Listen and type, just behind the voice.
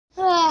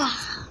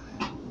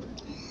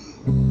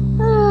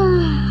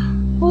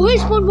Wait,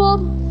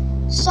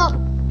 SpongeBob. Sup,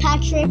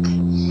 Patrick?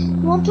 You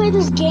wanna play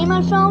this game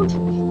I found?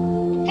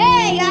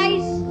 Hey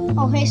guys!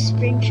 Oh, hey,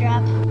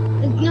 Springtrap.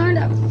 Ignore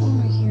that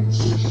phone right here.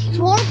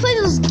 You wanna play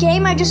this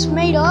game I just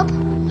made up?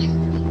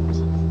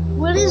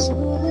 What is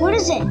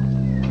it?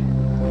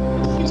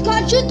 It's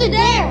called Truth or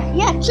Dare!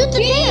 Yeah, Truth or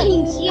Dare.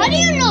 Yeah. How do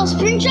you know,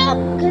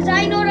 Springtrap? Because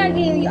I know that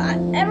game.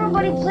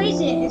 Everybody plays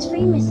it. It's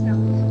famous now.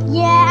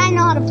 Yeah, I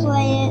know how to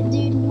play it,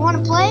 dude. You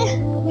wanna play it?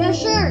 Yeah,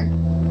 sure.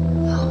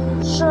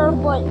 Sure,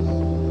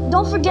 but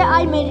don't forget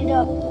I made it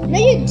up. No,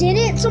 you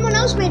didn't. Someone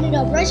else made it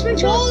up, right,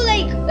 Springtrap? No,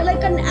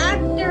 like an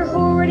actor who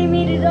already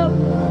made it up.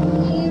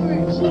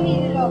 He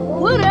made it up.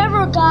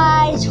 Whatever,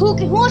 guys. Who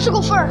wants to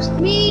go first?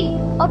 Me.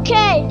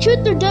 Okay,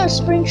 Truth or Dare,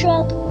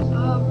 Springtrap.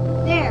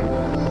 There.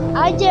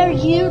 I dare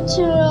you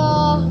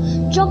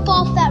to jump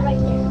off that right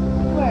there.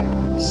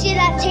 Where? See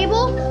that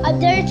table? I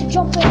dare you to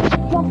jump off.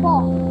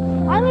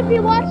 I'm gonna be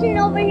watching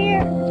over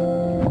here.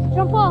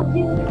 Jump off,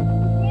 dude.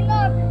 Hey,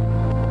 look.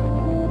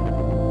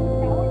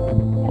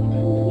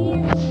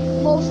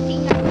 Most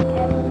thing I could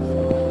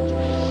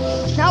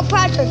ever say. Now,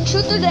 Patrick,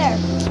 Truth or Dare?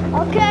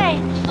 Okay.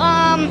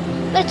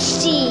 Let's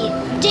see.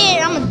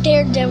 Dare. I'm a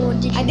daredevil.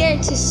 Dude. I dare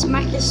to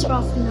smack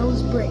yourself in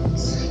those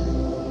bricks.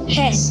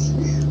 Hey.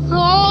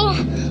 Oh.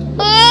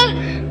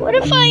 What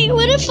if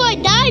I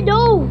die?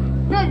 No.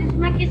 No, just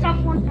smack yourself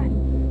one time.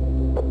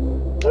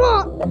 Come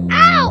on.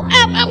 Ow!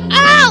 Ow! Ow!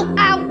 Ow!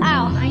 Ow!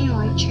 Ow! I know,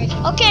 I tried.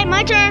 Okay,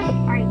 my turn.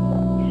 Alright.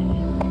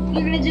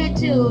 You're gonna do it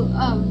to,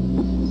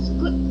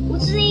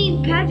 what's his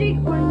name? Patrick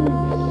or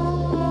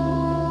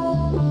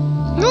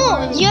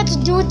No, you have to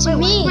do it to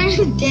me.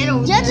 dead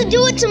over You have to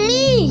do it to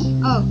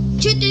me. Oh,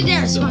 Truth or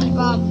Dare,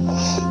 SpongeBob.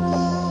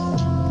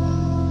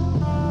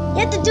 You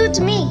have to do it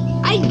to me.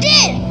 I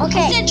did!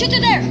 Okay. I said Truth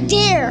or Dare.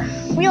 Dare.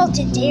 We all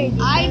did dare. Dude.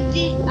 I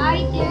dare you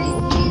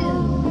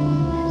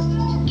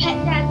to pet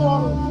that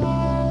dog.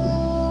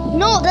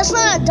 No, that's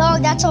not a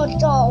dog. That's a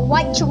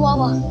white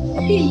chihuahua.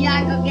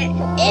 Yeah, go get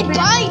It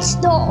bites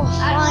though.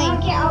 I don't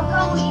Fine. care, I'll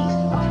go with you.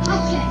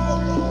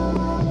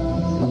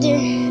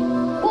 There.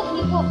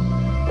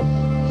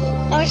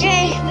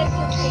 Okay.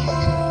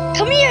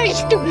 Come here, you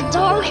stupid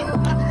dog.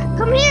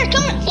 Come here.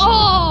 Come here.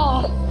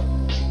 Oh.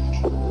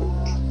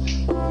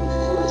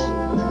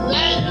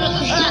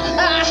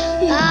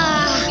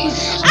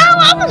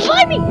 Ow! Almost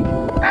bite me.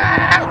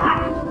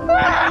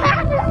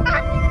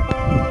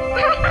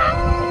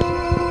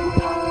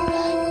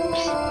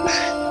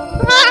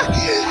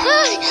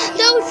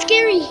 That was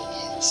scary.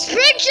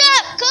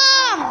 Springtrap,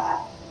 come!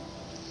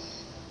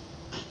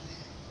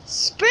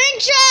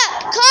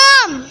 Springtrap,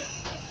 come!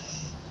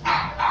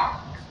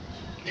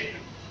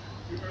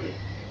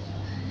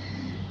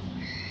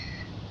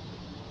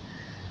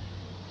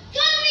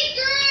 Coming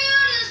through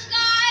the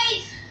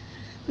skies!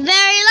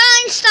 Very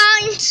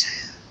Einsteins.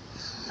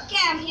 Okay,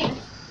 I'm here.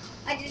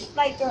 I just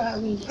fly through at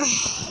me.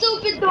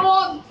 Stupid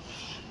dog!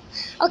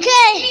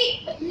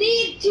 Okay,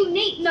 Lead to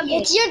Nate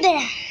Nugget. it's your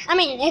dare.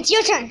 It's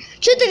your turn.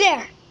 Truth or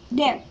dare?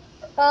 There.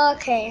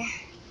 Okay,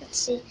 let's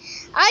see.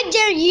 I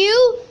dare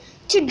you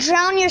to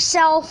drown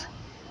yourself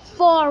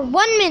for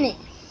 1 minute.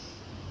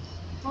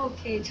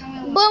 Okay, tell me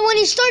what. But when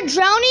you start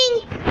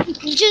drowning,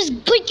 you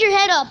just put your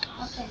head up.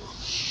 Okay.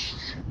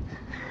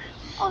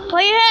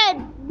 Put your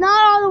head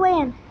not all the way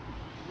in.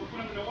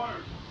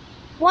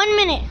 1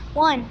 minute.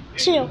 1,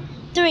 2,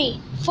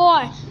 3,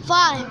 4,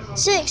 5,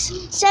 6,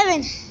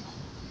 7.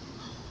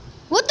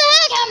 What the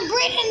heck? I'm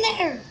breathing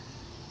there.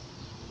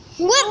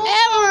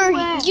 Whatever.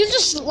 Oh, You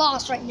just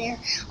lost right there.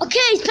 Okay,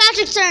 it's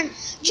Patrick's turn.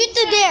 Truth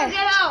or dare?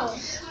 Get out.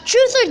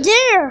 Truth or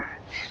dare?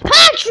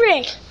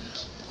 Patrick!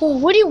 Oh,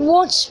 what do you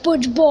want,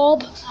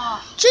 SpongeBob?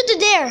 Truth or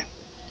dare?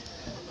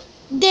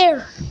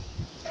 Dare.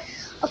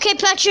 Okay,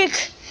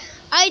 Patrick.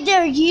 I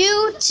dare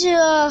you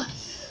to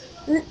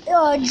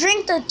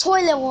drink the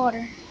toilet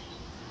water.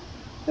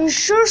 Are you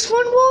sure,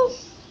 SpongeBob?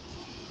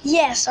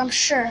 Yes, I'm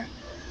sure.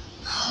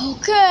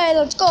 Okay,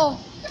 let's go.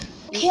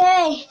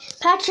 Okay,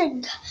 Patrick,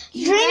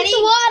 drink ready?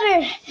 the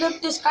water.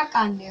 Look, there's caca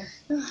on there.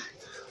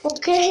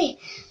 Okay,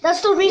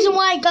 that's the reason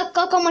why I got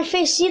gunk on my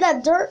face. See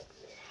that dirt?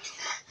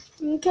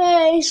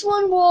 Okay,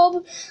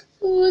 SpongeBob.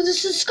 Ooh,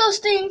 this is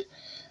disgusting.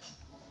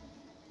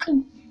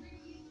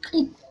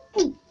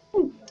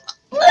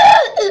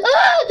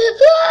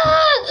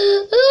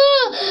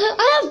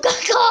 I have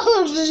gunk all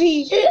over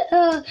me.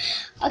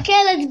 Okay,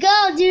 let's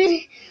go,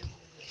 dude.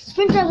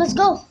 Springtrap, let's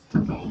go.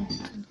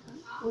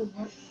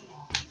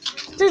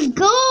 Let's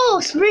go,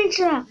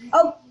 Springtrap.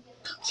 Oh.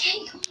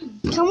 Okay, come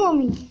on. Come on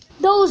me.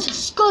 That was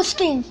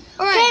disgusting.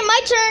 All right. Okay,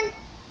 my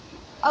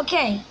turn.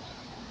 Okay.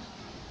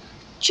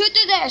 Truth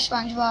or dare,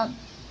 SpongeBob?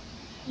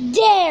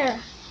 Dare.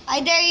 I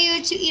dare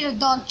you to eat a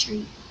dog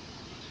treat.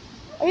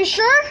 Are you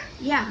sure?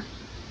 Yeah.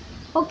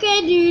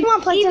 Okay, dude. Come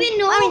on, play Even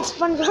though-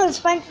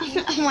 SpongeBob.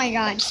 Oh my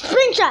God.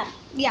 Springtrap.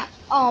 Yeah.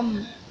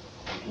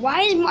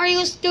 Why is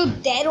Mario still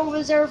dead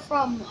over there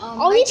from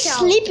Oh, he's Lights Out?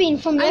 sleeping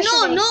from I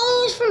yesterday. know. No,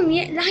 it was from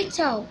Lights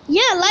Out.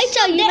 Yeah, Lights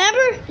Out. You dead.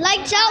 remember?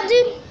 Lights Out,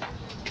 dude.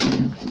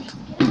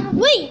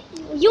 Wait,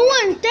 you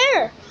weren't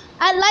there.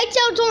 At Lights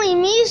Out, it's only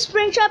me,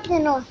 Springtrap,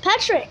 and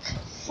Patrick.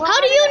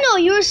 How do you know?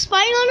 You were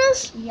spying on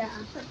us? Yeah.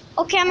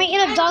 Okay, I'm gonna eat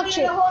a dog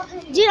treat.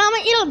 Dude, I'm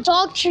gonna eat a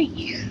dog treat.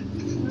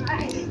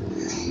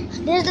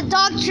 There's the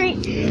dog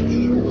treat.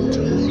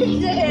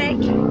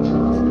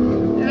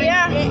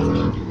 Yeah.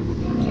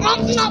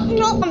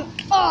 No.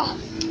 Oh.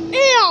 Ew.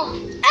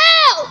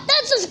 Ew.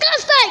 That's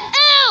disgusting.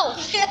 Ew.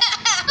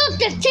 Look,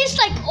 that tastes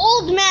like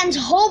old man's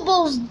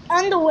hobo's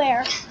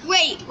underwear.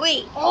 Wait.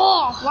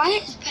 Oh. Why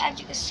is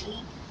Patrick asleep?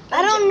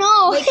 I don't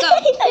know. Wake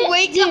up.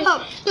 Wake Dude,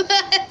 up.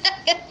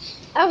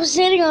 I was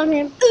sitting on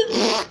him.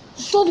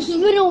 Stop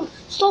sitting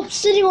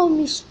on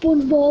me,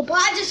 SpongeBob. Well,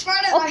 I just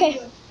farted on Okay.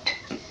 you.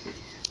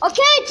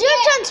 Okay, it's your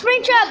turn,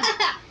 Springtrap.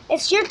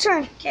 It's your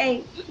turn.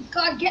 Okay.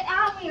 God, get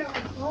out of here.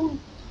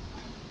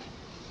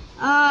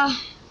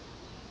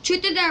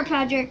 Truth or dare,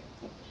 Patrick?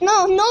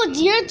 No, it's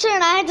your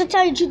turn. I had to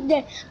tell you truth or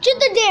dare.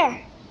 Truth or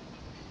dare.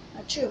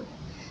 True.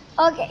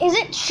 Okay, is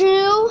it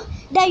true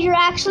that you're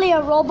actually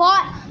a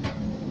robot?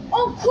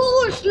 Of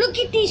course. Look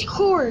at these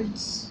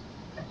cords.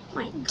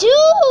 My God.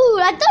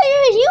 Dude, I thought you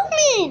were a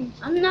human.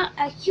 I'm not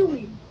a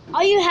human.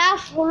 Are you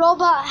half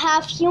robot,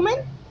 half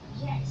human?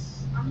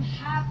 Yes. I'm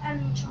half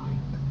animatronic.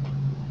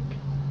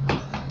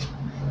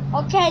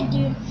 Okay,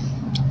 dude.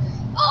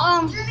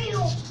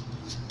 Tornado.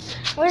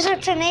 Where's the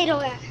tornado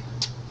at?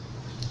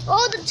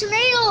 Oh, the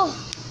tornado.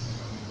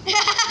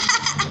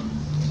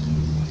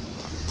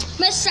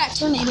 Mess that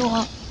tornado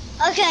up.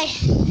 Okay.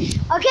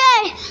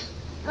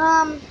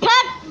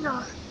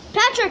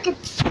 Patrick,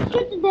 it's truth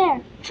or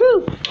dare.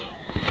 Truth.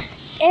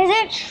 Is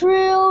it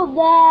true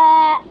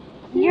that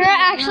you're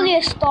actually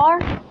a star?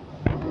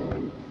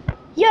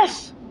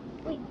 Yes.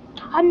 Wait,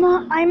 I'm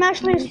not. I'm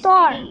actually a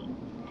star.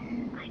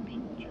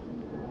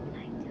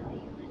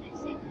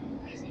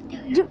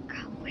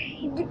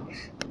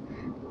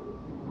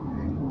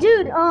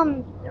 Dude,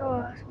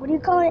 what do you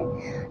call it?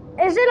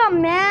 Is it a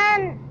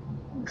man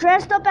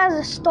dressed up as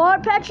a star,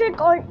 Patrick,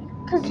 or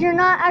because you're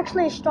not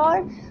actually a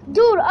star?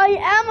 Dude, I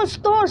am a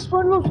star,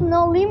 SpongeBob, so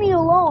now leave me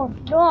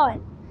alone. God,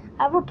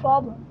 I have a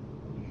problem.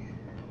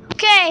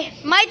 Okay,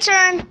 my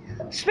turn.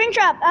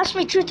 Springtrap, ask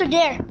me truth or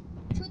dare.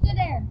 Truth or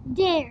dare?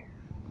 Dare.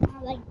 I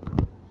like.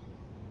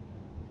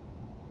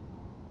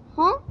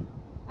 Huh?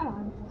 I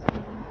don't know.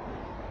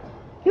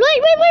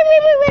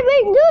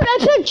 Wait, dude, I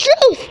picked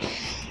truth.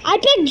 I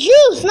picked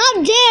truth,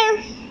 not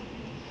dare.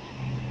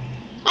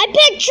 I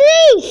picked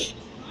truth.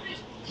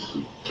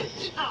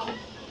 Oh.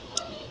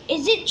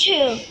 Is it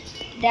true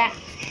that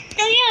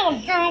you have a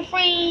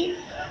girlfriend?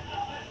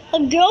 A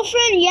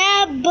girlfriend,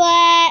 yeah,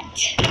 but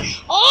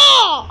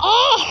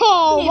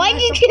why'd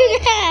you do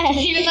that?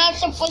 You're not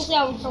supposed to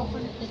have a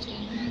girlfriend at this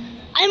game.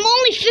 I'm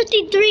only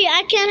 53.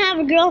 I can't have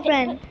a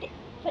girlfriend.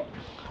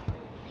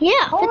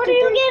 Yeah. How old are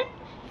you again?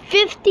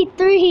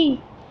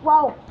 53.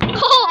 Wow. Dude!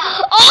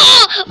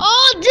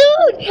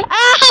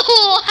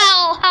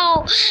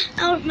 Ow,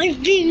 my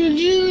finger,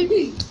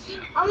 dude.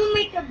 I'm gonna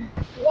make the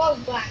balls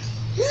black.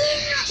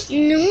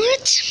 You know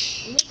what?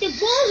 Make the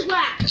balls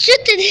black. Shoot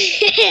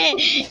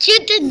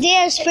the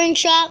dare,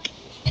 Springtrap.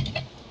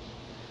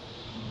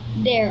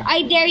 There.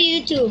 I dare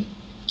you to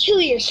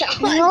kill yourself.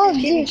 No,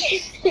 dude.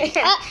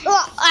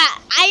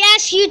 I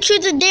asked you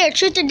truth or dare.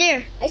 Truth or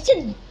dare. I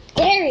said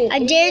dare you. I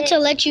dare to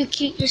let you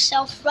keep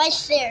yourself right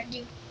there,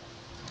 dude.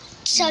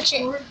 Touch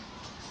it.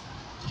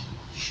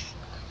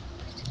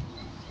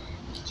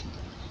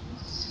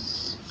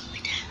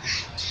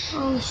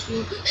 Oh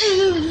shoot.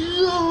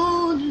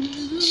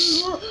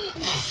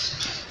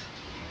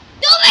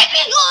 Don't make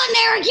me go in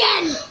there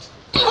again!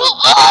 No!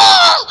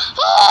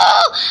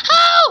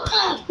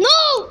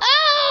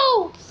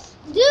 Ow!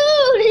 Dude!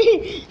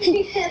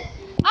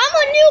 I'm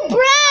a new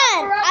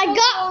brand! I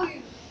got...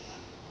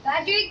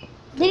 Patrick?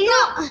 Did you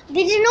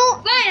know...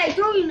 Fine, I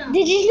told you now.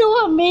 Did you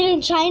know I'm made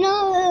in China?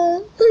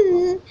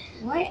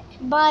 What?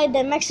 By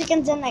the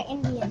Mexicans and the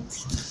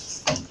Indians.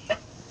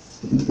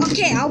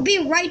 Okay, I'll be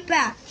right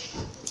back.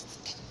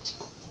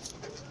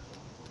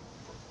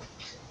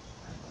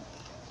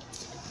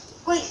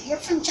 Wait, you're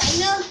from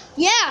China?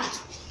 Yeah.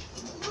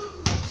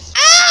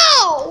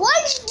 Ow!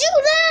 Why'd you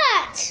do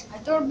that? I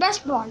threw a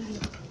basketball on you.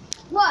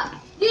 What?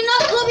 You know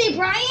Kobe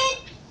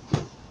Bryant?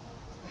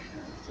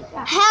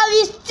 Have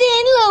you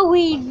seen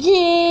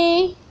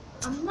Luigi?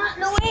 I'm not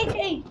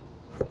Luigi.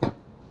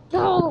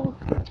 No.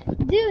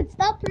 Dude,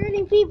 stop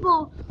hurting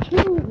people.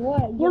 Dude,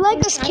 What? you're like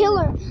a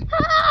killer.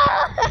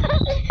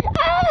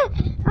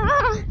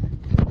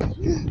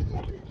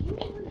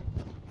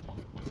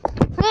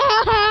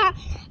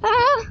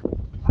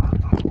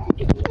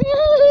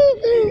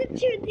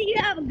 Do you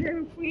have a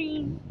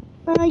girlfriend?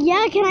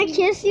 Yeah, can I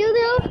kiss you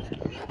though?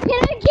 Can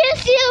I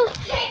kiss you?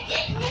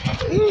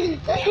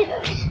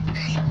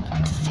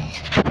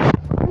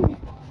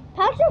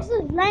 Patrick's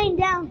is laying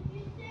down.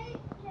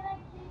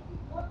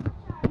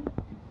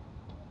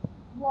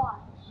 Watch.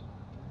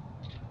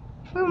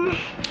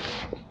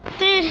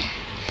 Dude.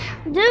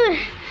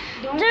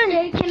 Don't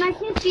say, can I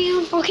kiss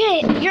you?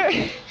 Okay,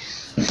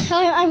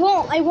 I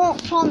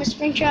won't promise,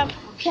 Springtrap.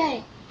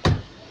 Okay.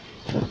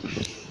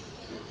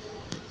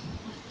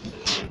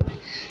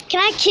 Can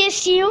I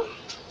kiss you?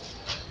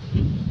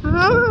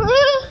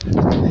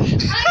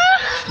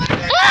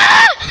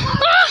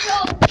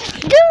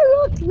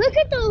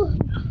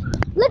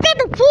 Look at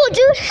the pool,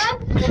 dude.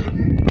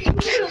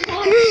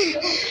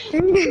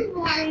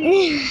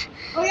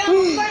 Oh yeah,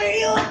 I'm gonna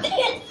deal with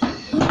this.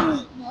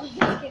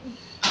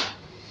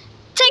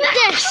 Take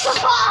this.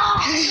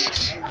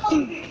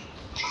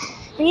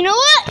 You know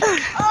what?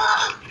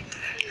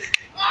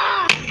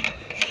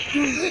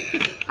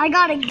 I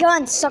got a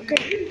gun, sucker.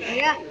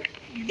 Yeah.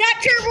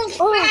 That turbo's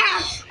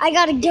fast. I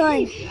got a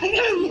gun. I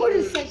got a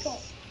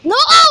motorcycle. No!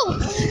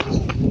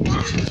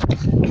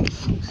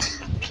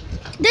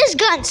 This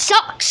gun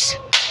sucks.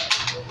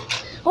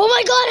 Oh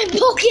my god, I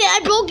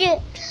broke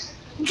it.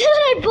 Dude,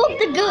 I broke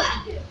the gun.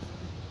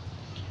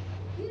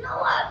 You know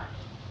what?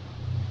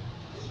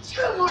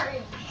 Screw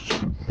Mario.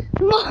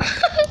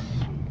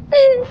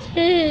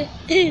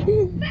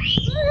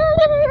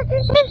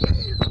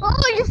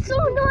 Oh, you're so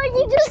annoying.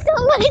 You just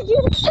don't like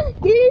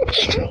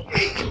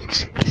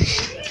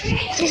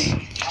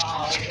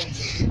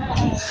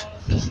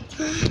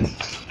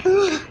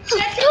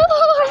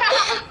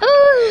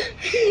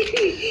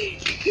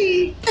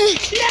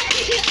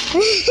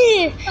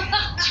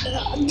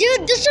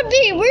Dude,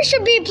 we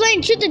should be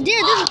playing Truth or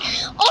Dare.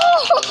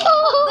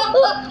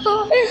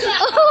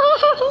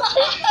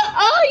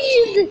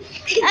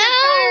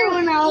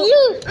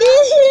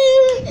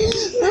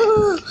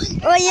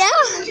 Oh yeah?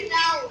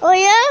 Oh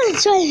yeah?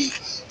 That's right.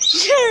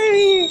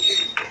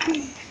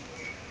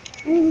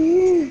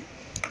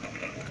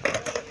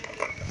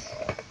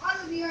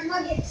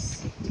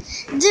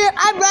 Dude,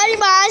 I'm riding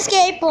my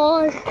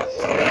skateboard.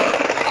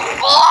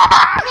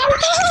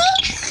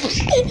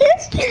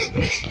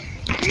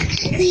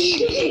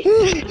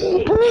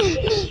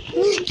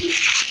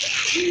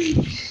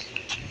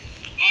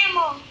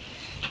 Ammo.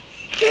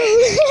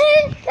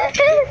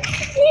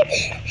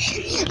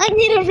 I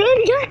need a run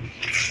gun.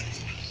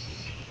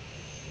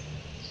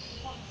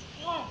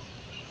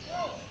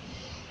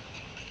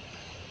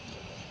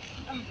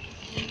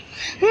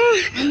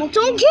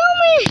 Don't kill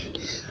me!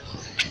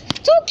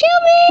 Don't kill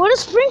me! Where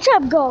does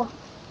Springtrap go?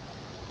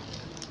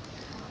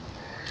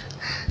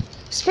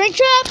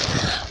 Springtrap?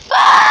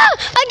 Ah!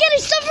 I'm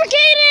getting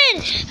suffocated!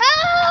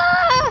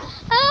 Ah!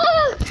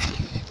 Ah!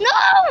 No!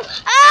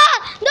 Ah!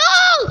 No!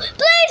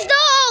 Please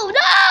no!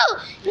 No!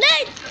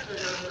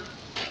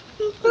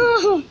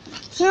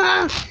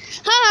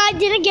 I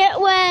didn't get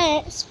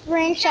wet.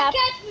 Springtrap.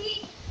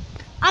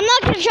 I'm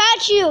not gonna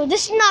catch you.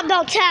 This is not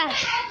about tag.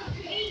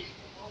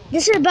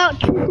 This is about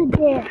Truth or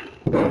Dare.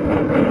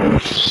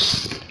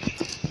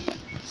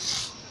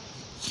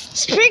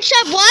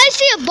 Springtrap, why I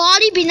see a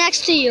body be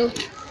next to you?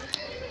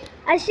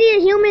 I see a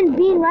human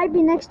being right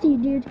be next to you,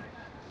 dude.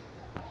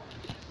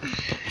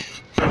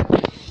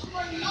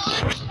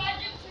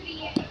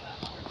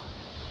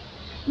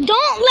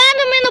 Don't land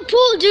him in the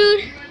pool,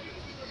 dude.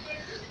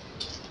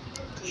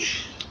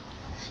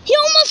 He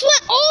almost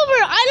went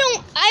over. I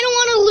don't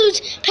want to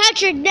lose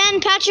Patrick. Then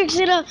Patrick's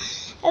gonna,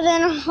 and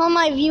then all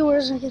my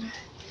viewers are gonna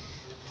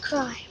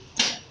cry.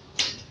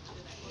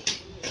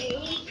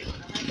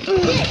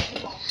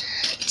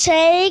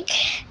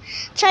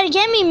 Try to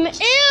get me.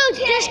 Ew,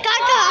 there's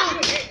caca.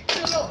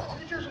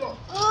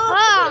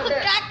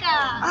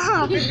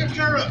 Pick the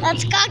chair up.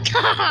 That's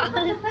caca.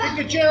 Pick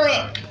the chair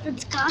up.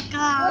 That's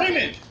caca.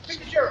 Raymond, pick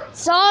the chair up.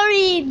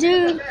 Sorry,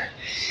 dude.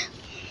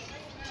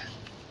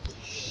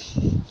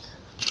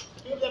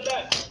 Give that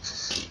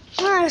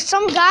back.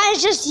 Some guy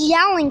is just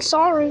yelling.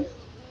 Sorry.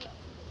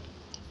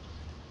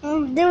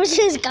 There was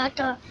his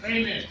caca.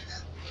 Raymond,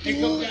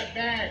 pick up that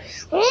bag.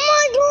 Oh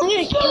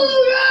my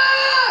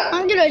god!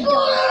 I'm gonna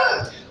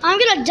die. I'm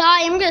gonna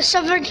die. I'm gonna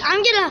suffer.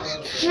 I'm gonna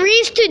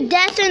freeze to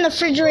death in the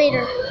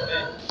refrigerator.